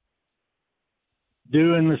you?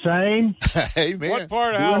 Doing the same. Amen. What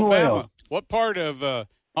part of Doing Alabama? well. What part of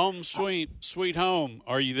home sweet home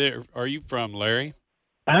are you there? Are you from, Larry?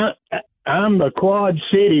 I'm the Quad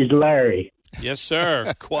Cities Larry. Yes,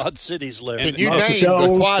 sir. Quad Cities, Larry. Can you name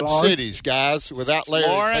the Quad Cities, guys, without Larry's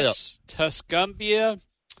help? Florence, Tuscumbia,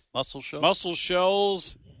 Muscle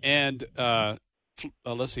Shoals, and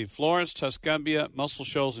let's see, Florence, Tuscumbia, Muscle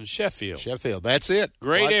Shoals, and Sheffield. Sheffield, that's it.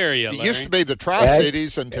 Great area, It Larry. used to be the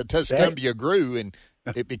Tri-Cities until Tuscumbia grew, and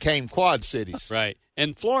it became Quad Cities. Right.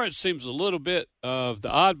 And Florence seems a little bit of the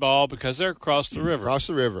oddball because they're across the river. Across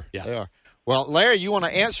the river, yeah. They are. Well, Larry, you want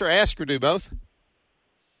to answer, ask, or do both?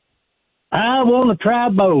 I want to try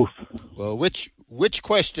both. Well, which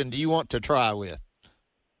question do you want to try with?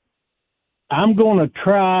 I'm going to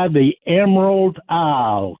try the Emerald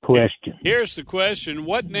Isle question. Here's the question.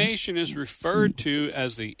 What nation is referred to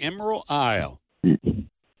as the Emerald Isle? Could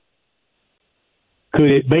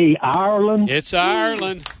it be Ireland? It's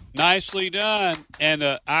Ireland. Nicely done.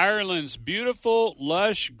 And Ireland's beautiful,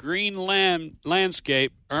 lush green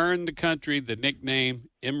landscape earned the country the nickname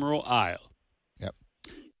Emerald Isle. Yep.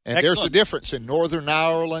 And there's a difference in Northern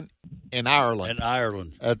Ireland and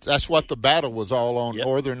Ireland. That's what the battle was all on,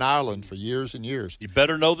 Northern Ireland for years and years. You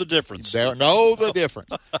better know the difference. Know the difference.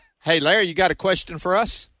 Hey, Larry, you got a question for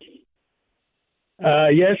us?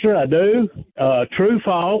 Yes, sir, I do. True,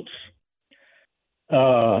 false.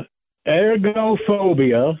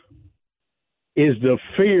 Ergophobia is the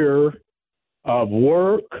fear of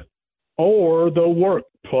work or the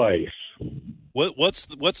workplace. What's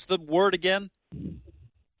the word again?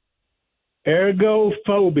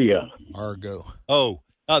 Ergophobia.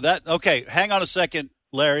 That okay. Hang on a second,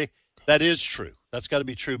 Larry. That is true. That's got to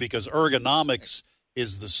be true because ergonomics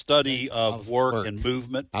is the study of work and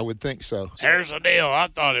movement. I would think so. Here's the deal. I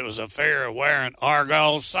thought it was a fear of wearing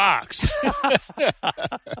Argyle socks.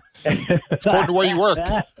 According to where you work.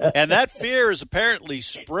 And that fear is apparently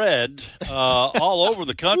spread all over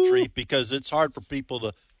the country because it's hard for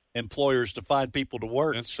employers to find people to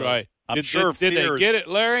work. That's right. I'm sure Did they get it,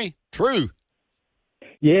 Larry? True.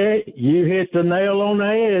 Yeah, you hit the nail on the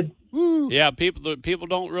head. Woo. Yeah, people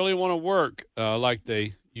don't really want to work like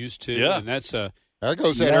they used to. Yeah. And that's there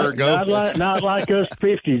goes that ergo. Not like us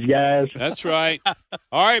 50s guys. That's right.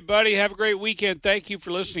 All right, buddy. Have a great weekend. Thank you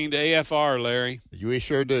for listening to AFR, Larry. We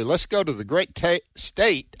sure do. Let's go to the great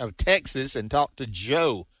state of Texas and talk to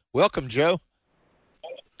Joe. Welcome, Joe.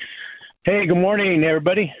 Hey, good morning,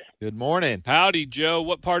 everybody. Good morning. Howdy, Joe.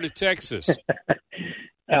 What part of Texas?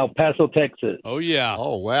 El Paso, Texas. Oh, yeah.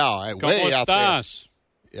 Oh, wow. ¿Cómo Way out estás?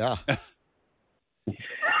 There. Yeah.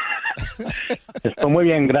 Estoy muy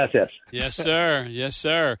bien, gracias. Yes, sir. Yes,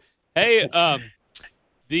 sir. Hey,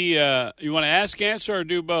 you want to ask, answer, or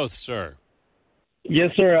do both, sir?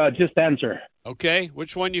 Yes, sir. Just answer. Okay.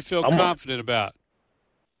 Which one you feel confident about?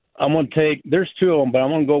 I'm going to take. There's two of them, but I'm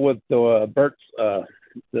going to go with the Bert's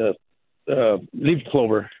the leaf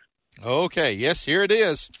clover. Okay. Yes, here it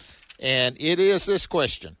is, and it is this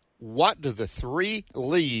question: what do the three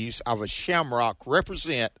leaves of a shamrock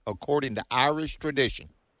represent according to Irish tradition?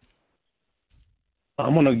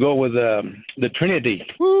 I'm going to go with the Trinity.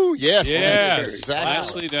 Woo, yes. Exactly.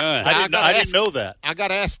 Nicely done. I didn't know that. I got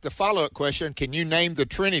to ask the follow-up question. Can you name the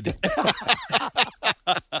Trinity?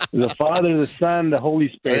 The Father, the Son, the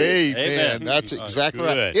Holy Spirit. Amen. That's exactly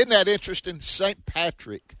right. Isn't that interesting? St.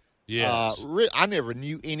 Patrick. Yes. I never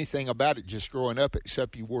knew anything about it just growing up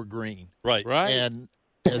except you wore green. Right. And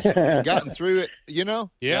as we've gotten through it,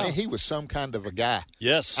 yeah. he was some kind of a guy.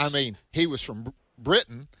 Yes. I mean, he was from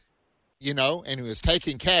Britain, and he was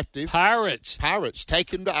taken captive. Pirates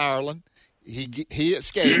take him to Ireland. He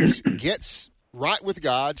escapes, gets right with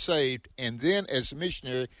God, saved, and then as a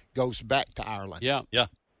missionary goes back to Ireland. Yeah.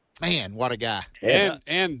 Man, what a guy.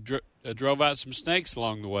 And drove out some snakes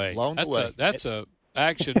along the way. That's a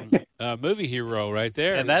action movie hero right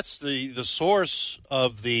there. And that's the source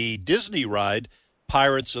of the Disney ride,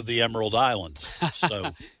 Pirates of the Emerald Island.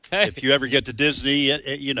 So if you ever get to Disney,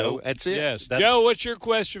 that's it. Yes. Joe, what's your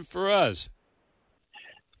question for us?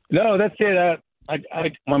 No, that's it.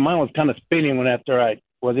 My mind was kind of spinning after I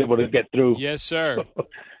was able to get through. Yes, sir.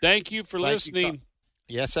 Thank you for listening.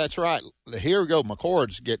 Yes, that's right. Here we go. My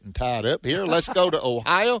cord's getting tied up here. Let's go to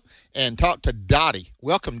Ohio and talk to Dottie.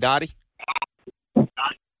 Welcome, Dottie.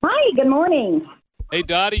 Hi, good morning. Hey,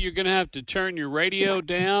 Dottie, you're going to have to turn your radio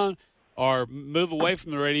down or move away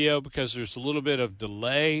from the radio because there's a little bit of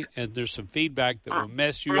delay and there's some feedback that will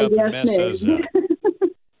mess you up and mess us up.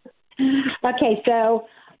 Okay, so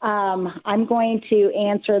I'm going to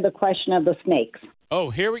answer the question of the snakes. Oh,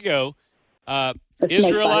 here we go.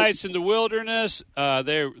 Israelites in the wilderness,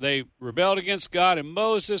 they rebelled against God and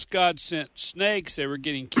Moses. God sent snakes. They were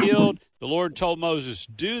getting killed. The Lord told Moses,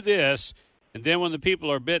 do this. And then when the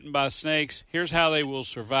people are bitten by snakes, here's how they will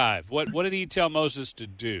survive. What did he tell Moses to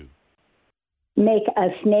do? Make a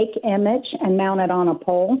snake image and mount it on a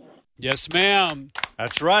pole. Yes, ma'am.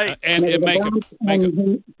 That's right. And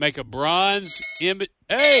make a bronze image.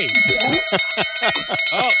 Hey!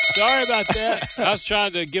 Oh, sorry about that. I was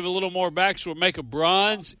trying to give a little more backstory. Make a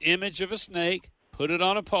bronze image of a snake, put it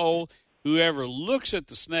on a pole. Whoever looks at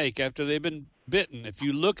the snake after they've been bitten, if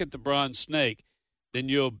you look at the bronze snake, then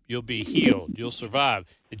you'll be healed. You'll survive.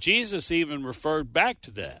 And Jesus even referred back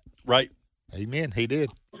to that. Right. Amen. He did.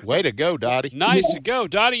 Way to go, Dottie. Nice to go.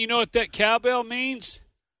 Dottie, you know what that cowbell means?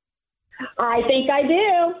 I think I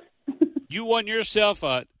do. You won yourself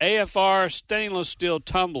a AFR stainless steel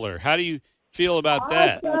tumbler. How do you feel about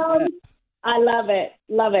that? I love it.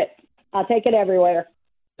 Love it. I'll take it everywhere.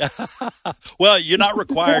 Well, you're not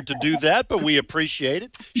required to do that, but we appreciate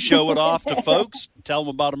it. Show it off to folks. Tell them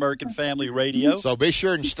about American Family Radio. So be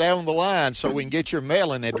sure and stay on the line so we can get your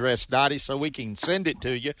mailing address, Dottie, so we can send it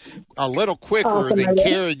to you a little quicker than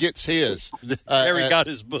Kerry gets his. Kerry got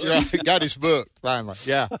his book. Got his book, finally.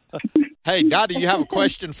 Yeah. Hey, Dottie, you have a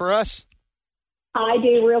question for us? I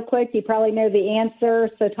do, real quick. You probably know the answer.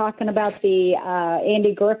 So talking about the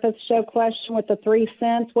Andy Griffith Show question with the 3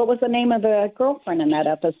 cents, what was the name of the girlfriend in that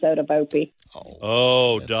episode of Opie?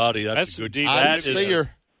 Oh, Dottie, that's a good deep. That is a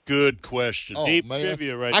good question. Oh, deep man.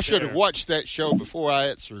 trivia right I should there. have watched that show before I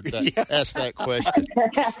answered that, asked that question.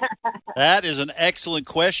 That is an excellent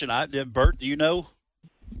question. Bert, do you know?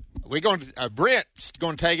 We're going to Brent's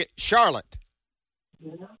going to take it. Charlotte.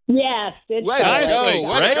 Yes. It's Nicely.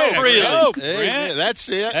 Hey, that's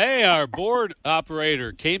it. Hey, our board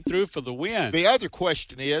operator came through for the win. The other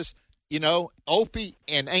question is, Opie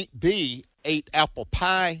and Aunt B ate apple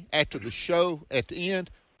pie after the show at the end.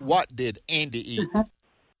 What did Andy eat?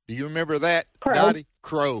 Do you remember that, Dottie?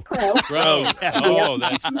 Crow. Crow. Oh,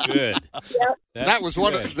 that's good. Yep. That was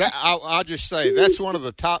one of that. I'll just say that's one of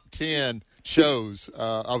the top 10 shows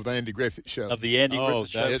of the Andy Griffith Show. Of the Andy Griffith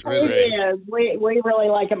Show. It really is. We really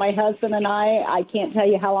like it. My husband and I can't tell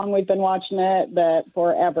you how long we've been watching it, but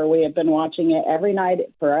forever we have been watching it every night.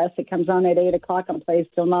 For us, it comes on at 8 o'clock and plays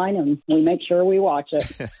till 9, and we make sure we watch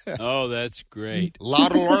it. Oh, that's great. A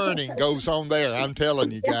lot of learning goes on there, I'm telling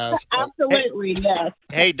you guys. Absolutely, yes.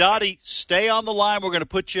 Hey, Dottie, stay on the line. We're going to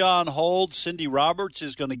put you on hold. Cindy Roberts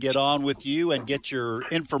is going to get on with you and get your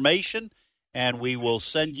information, and we will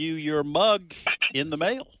send you your mug in the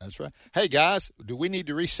mail. That's right. Hey, guys, do we need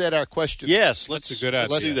to reset our questions? Yes, that's a good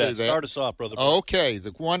idea. Let's do that. Start us off, brother. Okay,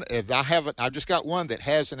 the one I've just got one that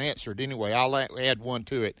hasn't answered anyway. I'll add one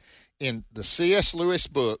to it. In the C.S. Lewis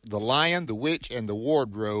book, The Lion, the Witch, and the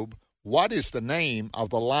Wardrobe, what is the name of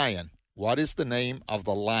the lion? What is the name of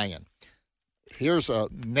the lion? Here's a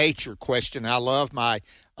nature question. I love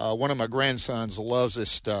one of my grandsons loves this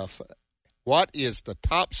stuff. What is the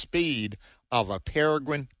top speed of a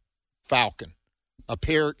peregrine falcon?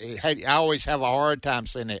 I always have a hard time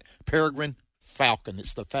saying it. Peregrine falcon.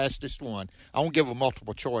 It's the fastest one. I won't give a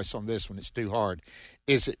multiple choice on this one. It's too hard.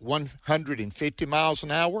 Is it 150 miles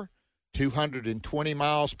an hour, 220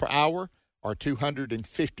 miles per hour, or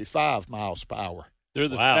 255 miles per hour? They're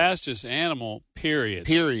the fastest animal, period.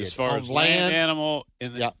 Period. As far as land animal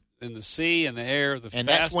in the sea and the air, and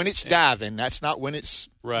that's when it's diving. That's not when it's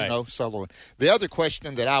soloing. The other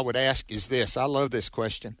question that I would ask is this. I love this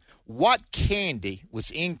question. What candy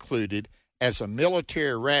was included as a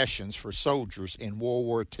military rations for soldiers in World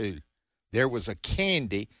War II? There was a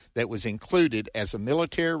candy that was included as a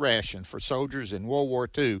military ration for soldiers in World War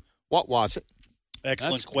II. What was it?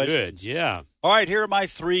 Excellent question. Good, yeah. All right, here are my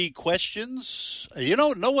 3 questions.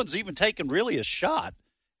 No one's even taken really a shot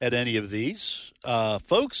at any of these.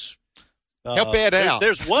 Folks, help Ed out.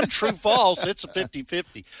 There's one true false. It's a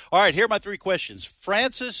 50-50. All right, here are my 3 questions.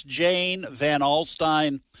 Frances Jane Van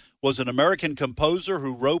Alstyne was an American composer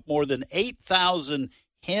who wrote more than 8,000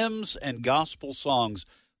 hymns and gospel songs.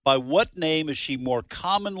 By what name is she more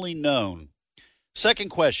commonly known? Second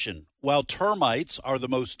question. While termites are the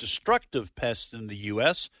most destructive pest in the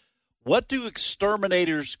U.S., what do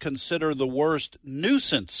exterminators consider the worst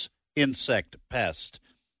nuisance insect pest?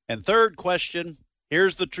 And third question,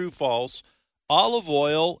 here's the true-false. Olive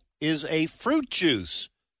oil is a fruit juice.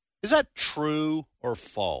 Is that true or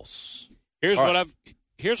false? Here's what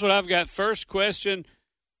I've got. First question,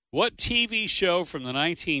 what TV show from the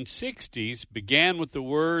 1960s began with the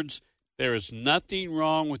words, "There is nothing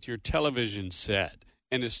wrong with your television set"?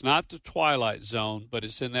 and it's not the Twilight Zone, but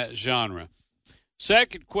it's in that genre.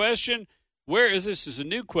 Second question, this is a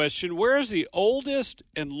new question. Where is the oldest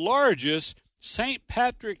and largest St.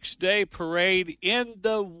 Patrick's Day parade in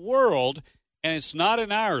the world? And it's not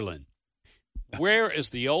in Ireland. Where is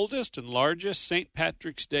the oldest and largest St.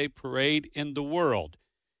 Patrick's Day parade in the world?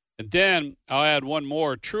 And then I'll add one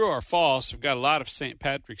more, true or false. I've got a lot of St.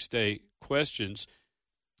 Patrick's Day questions.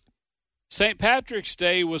 St. Patrick's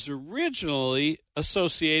Day was originally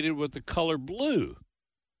associated with the color blue.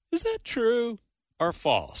 Is that true or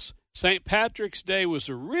false? St. Patrick's Day was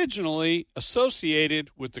originally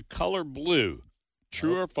associated with the color blue.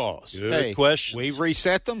 True or false? Good question. We've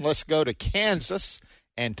reset them. Let's go to Kansas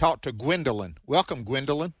and talk to Gwendolyn. Welcome,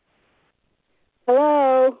 Gwendolyn.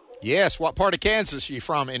 Hello. Yes. What part of Kansas are you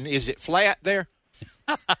from? And is it flat there?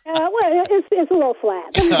 Well, it's a little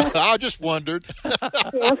flat. I just wondered. Yeah,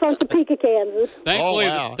 I'm from Topeka, Kansas.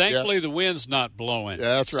 Thankfully, the wind's not blowing.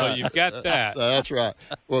 That's right. So you've got that. That's right.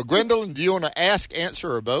 Well, Gwendolyn, do you want to ask,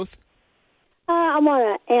 answer, or both? I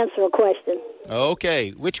want to answer a question.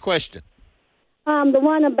 Okay. Which question? The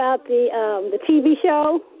one about the TV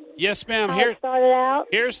show. Yes, ma'am. How it started out.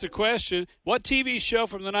 Here's the question. What TV show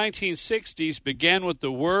from the 1960s began with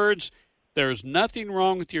the words, "There's nothing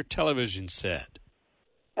wrong with your television set"?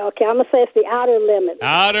 Okay, I'm going to say it's the Outer Limits.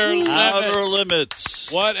 Outer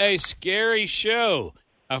Limits. What a scary show.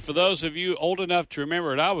 For those of you old enough to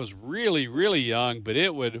remember it, I was really, really young, but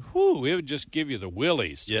it would just give you the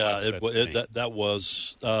willies. Yeah, that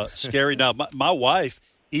was scary. Now, my wife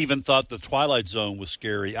even thought the Twilight Zone was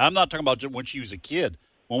scary. I'm not talking about when she was a kid.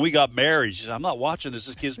 When we got married, she said, "I'm not watching this.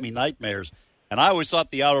 This gives me nightmares." And I always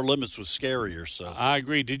thought the Outer Limits was scarier. So I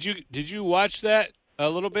agree. Did you watch that a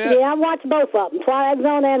little bit? Yeah, I watched both of them, Twilight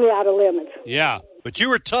Zone and the Outer Limits. Yeah. But you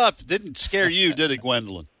were tough. It didn't scare you, did it,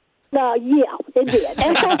 Gwendolyn? No, yeah, it did.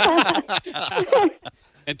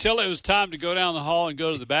 Until it was time to go down the hall and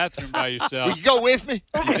go to the bathroom by yourself. Will you go with me?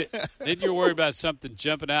 Then you're worried about something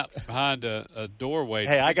jumping out from behind a doorway.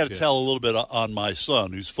 Hey, I got to tell a little bit on my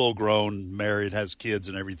son, who's full grown, married, has kids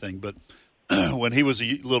and everything. But when he was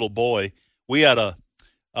a little boy, we had a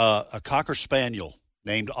Cocker Spaniel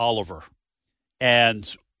named Oliver.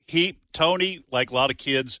 And Tony, like a lot of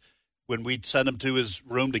kids, when we'd send him to his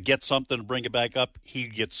room to get something and bring it back up, he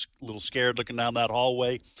gets a little scared looking down that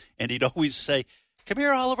hallway. And he'd always say, "Come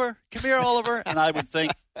here, Oliver. Come here, Oliver." And I would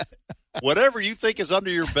think, whatever you think is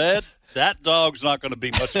under your bed, that dog's not going to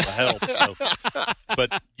be much of a help. So.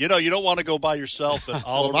 But, you don't want to go by yourself. And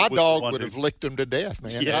Oliver my dog would have licked him to death,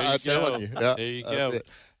 man. Yeah, I'm telling you. Yeah. There you go.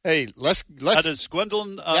 Hey, let's does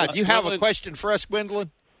Gwendolyn... do you have a question for us,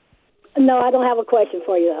 Gwendolyn? No, I don't have a question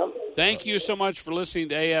for you, though. Thank you so much for listening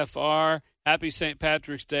to AFR. Happy St.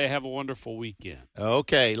 Patrick's Day. Have a wonderful weekend.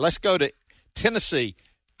 Okay, let's go to Tennessee.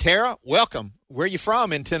 Tara, welcome. Where are you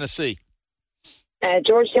from in Tennessee?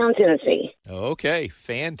 Georgetown, Tennessee. Okay,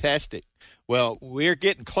 fantastic. Well, we're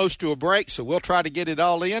getting close to a break, so we'll try to get it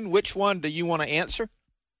all in. Which one do you want to answer?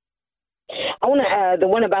 I want the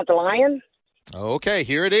one about the lion. Okay,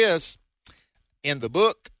 here it is. In the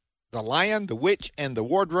book, The Lion, the Witch, and the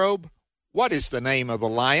Wardrobe, what is the name of the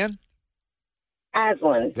lion?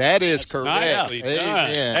 Aslan. That is correct.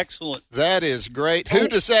 Amen. Excellent. That is great. Who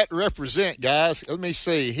does that represent, guys? Let me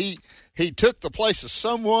see. He took the place of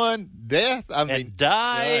someone, death.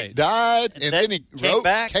 Died, and then he came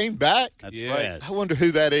back. That's right. I wonder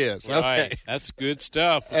who that is. Right. Okay. That's good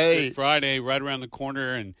stuff. Good Friday right around the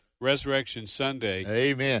corner and Resurrection Sunday.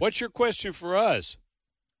 Amen. What's your question for us?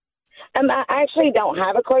 I actually don't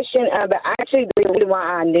have a question, but actually the reason why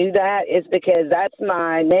I knew that is because that's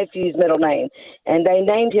my nephew's middle name, and they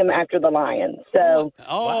named him after the lion. So that's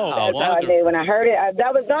how I knew when I heard it.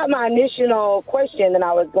 That was not my initial question that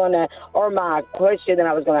I was going to, or my question that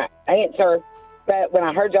I was going to answer. But when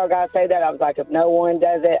I heard y'all guys say that, I was like, if no one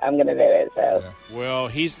does it, I'm going to do it. So, well,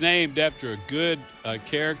 he's named after a good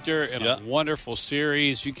character in a wonderful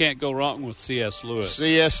series. You can't go wrong with C.S. Lewis.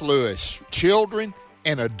 C.S. Lewis, children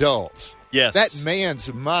and adults. Yes. That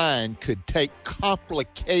man's mind could take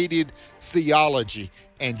complicated theology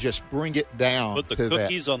and just bring it down. Put the to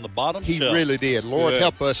cookies on the bottom He shelf. really did. Lord, Good.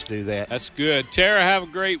 help us do that. That's good. Tara, have a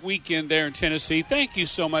great weekend there in Tennessee. Thank you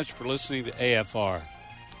so much for listening to AFR.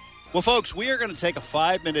 Well, folks, we are going to take a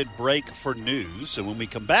 5-minute break for news, and when we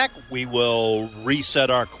come back, we will reset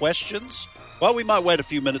our questions. Well, we might wait a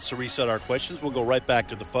few minutes to reset our questions. We'll go right back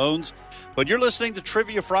to the phones. But you're listening to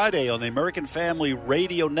Trivia Friday on the American Family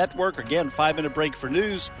Radio Network. Again, 5-minute break for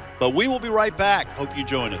news, but we will be right back. Hope you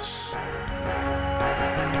join us.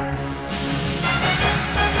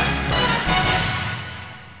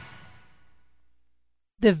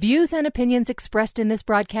 The views and opinions expressed in this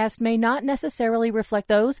broadcast may not necessarily reflect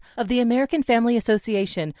those of the American Family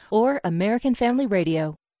Association or American Family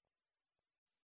Radio.